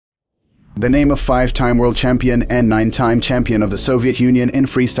The name of 5-time world champion and 9-time champion of the Soviet Union in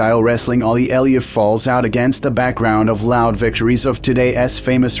freestyle wrestling Ali Aliyev falls out against the background of loud victories of today's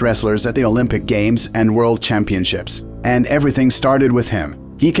famous wrestlers at the Olympic Games and World Championships. And everything started with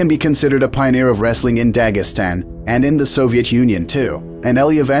him. He can be considered a pioneer of wrestling in Dagestan and in the Soviet Union too. And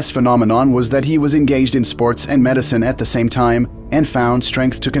Aliyev's phenomenon was that he was engaged in sports and medicine at the same time and found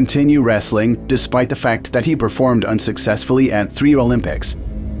strength to continue wrestling despite the fact that he performed unsuccessfully at 3 Olympics.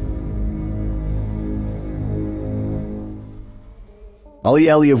 Ali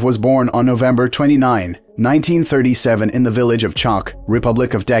Aliyev was born on November 29, 1937 in the village of Chok,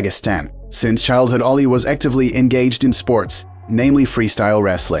 Republic of Dagestan. Since childhood, Ali was actively engaged in sports, namely freestyle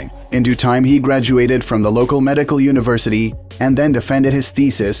wrestling. In due time, he graduated from the local medical university and then defended his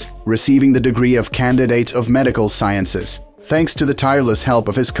thesis, receiving the degree of Candidate of Medical Sciences. Thanks to the tireless help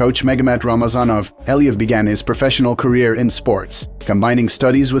of his coach Magomed Ramazanov, Aliyev began his professional career in sports. Combining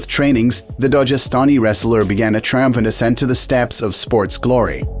studies with trainings, the Dagestani wrestler began a triumphant ascent to the steps of sports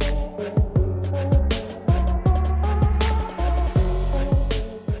glory.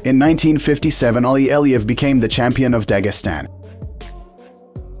 In 1957, Ali Aliyev became the champion of Dagestan.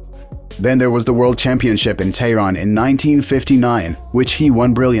 Then there was the World Championship in Tehran in 1959, which he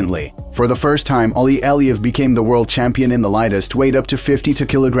won brilliantly. For the first time, Ali Aliyev became the world champion in the lightest weight up to 52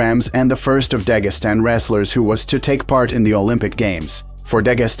 kilograms and the first of Dagestan wrestlers who was to take part in the Olympic Games. For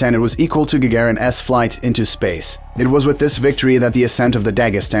Dagestan, it was equal to Gagarin's flight into space. It was with this victory that the ascent of the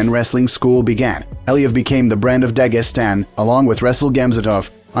Dagestan wrestling school began. Aliyev became the brand of Dagestan, along with Resul Gamzatov,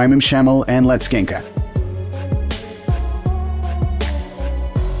 Imam Shamil, and Letskinka.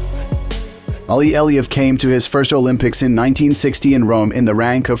 Ali Aliyev came to his first Olympics in 1960 in Rome in the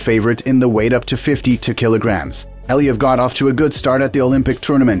rank of favorite in the weight up to 52 kilograms. Aliyev got off to a good start at the Olympic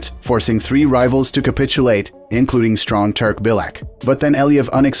tournament, forcing 3 rivals to capitulate, including strong Turk Bilek. But then Aliyev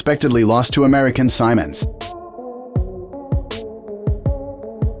unexpectedly lost to American Simons.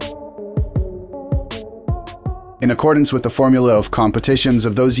 In accordance with the formula of competitions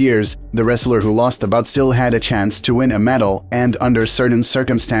of those years, the wrestler who lost the bout still had a chance to win a medal and, under certain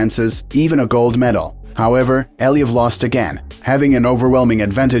circumstances, even a gold medal. However, Aliyev lost again. Having an overwhelming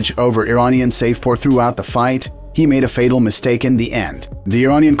advantage over Iranian Safpour throughout the fight, he made a fatal mistake in the end. The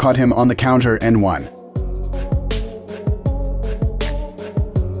Iranian caught him on the counter and won.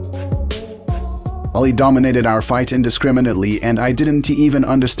 Ali dominated our fight indiscriminately, and I didn't even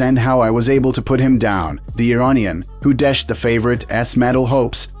understand how I was able to put him down, the Iranian, who dashed the favorite's medal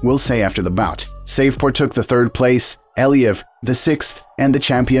hopes, will say after the bout. Safpour took the 3rd place, Aliyev the 6th, and the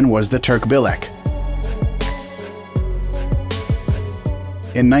champion was the Turk Bilek.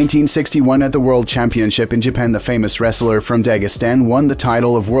 In 1961 at the World Championship in Japan, the famous wrestler from Dagestan won the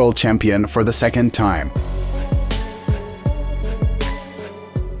title of world champion for the 2nd time.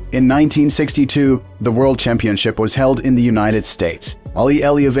 In 1962, the World Championship was held in the United States. Ali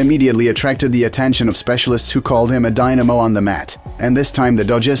Aliyev immediately attracted the attention of specialists who called him a dynamo on the mat, and this time the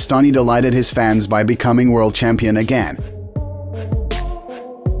Dagestani delighted his fans by becoming world champion again.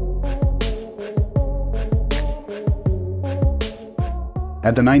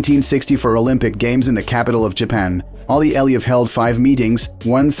 At the 1964 Olympic Games in the capital of Japan, Ali Aliyev held 5 meetings,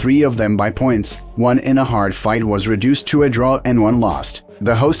 won 3 of them by points, 1 in a hard fight was reduced to a draw and 1 lost.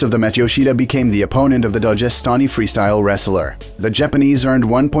 The host of the match, Yoshida, became the opponent of the Dagestani freestyle wrestler. The Japanese earned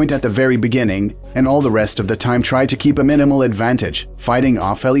 1 point at the very beginning, and all the rest of the time tried to keep a minimal advantage, fighting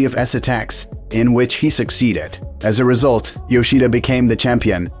off Aliyev's attacks, in which he succeeded. As a result, Yoshida became the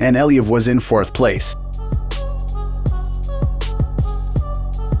champion, and Aliyev was in 4th place.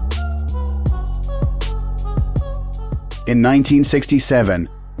 In 1967,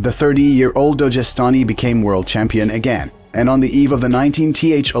 the 30-year-old Dagestani became world champion again, and on the eve of the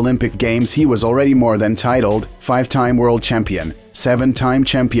 19th Olympic Games he was already more than titled 5-time world champion, 7-time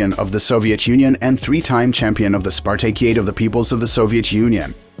champion of the Soviet Union, and 3-time champion of the Spartakiad of the Peoples of the Soviet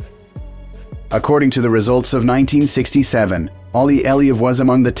Union. According to the results of 1967, Ali Aliyev was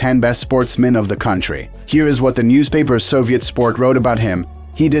among the 10 best sportsmen of the country. Here is what the newspaper Soviet Sport wrote about him.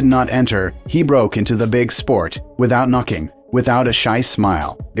 He did not enter, he broke into the big sport, without knocking, without a shy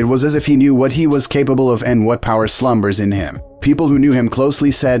smile. It was as if he knew what he was capable of and what power slumbers in him. People who knew him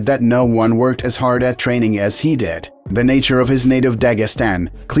closely said that no one worked as hard at training as he did. The nature of his native Dagestan,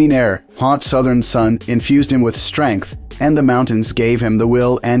 clean air, hot southern sun, infused him with strength, and the mountains gave him the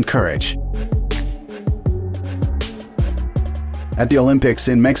will and courage. At the Olympics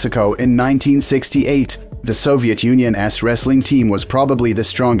in Mexico in 1968, the Soviet Union's wrestling team was probably the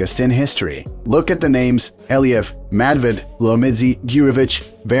strongest in history. Look at the names: Aliyev, Madvid, Lomidze, Gurevich,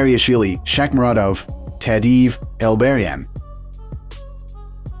 Bariashvili, Shakhmuratov, Tadiev, Elberian.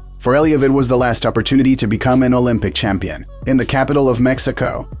 For Aliyev, it was the last opportunity to become an Olympic champion. In the capital of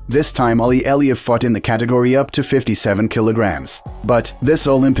Mexico, this time Ali Aliyev fought in the category up to 57 kilograms. But this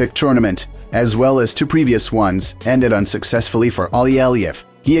Olympic tournament, as well as two previous ones, ended unsuccessfully for Ali Aliyev.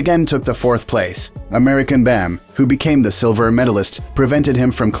 He again took the 4th place. American Bam, who became the silver medalist, prevented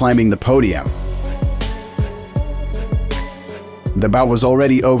him from climbing the podium. The bout was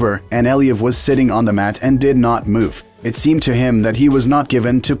already over, and Aliyev was sitting on the mat and did not move. It seemed to him that he was not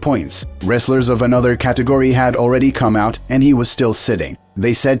given 2 points. Wrestlers of another category had already come out, and he was still sitting.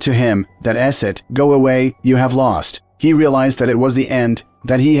 They said to him that "It, go away, you have lost." He realized that it was the end,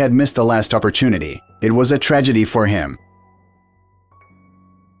 that he had missed the last opportunity. It was a tragedy for him.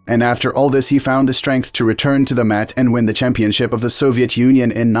 And after all this, he found the strength to return to the mat and win the championship of the Soviet Union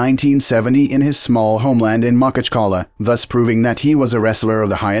in 1970 in his small homeland in Makhachkala, thus proving that he was a wrestler of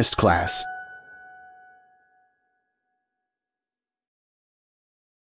the highest class.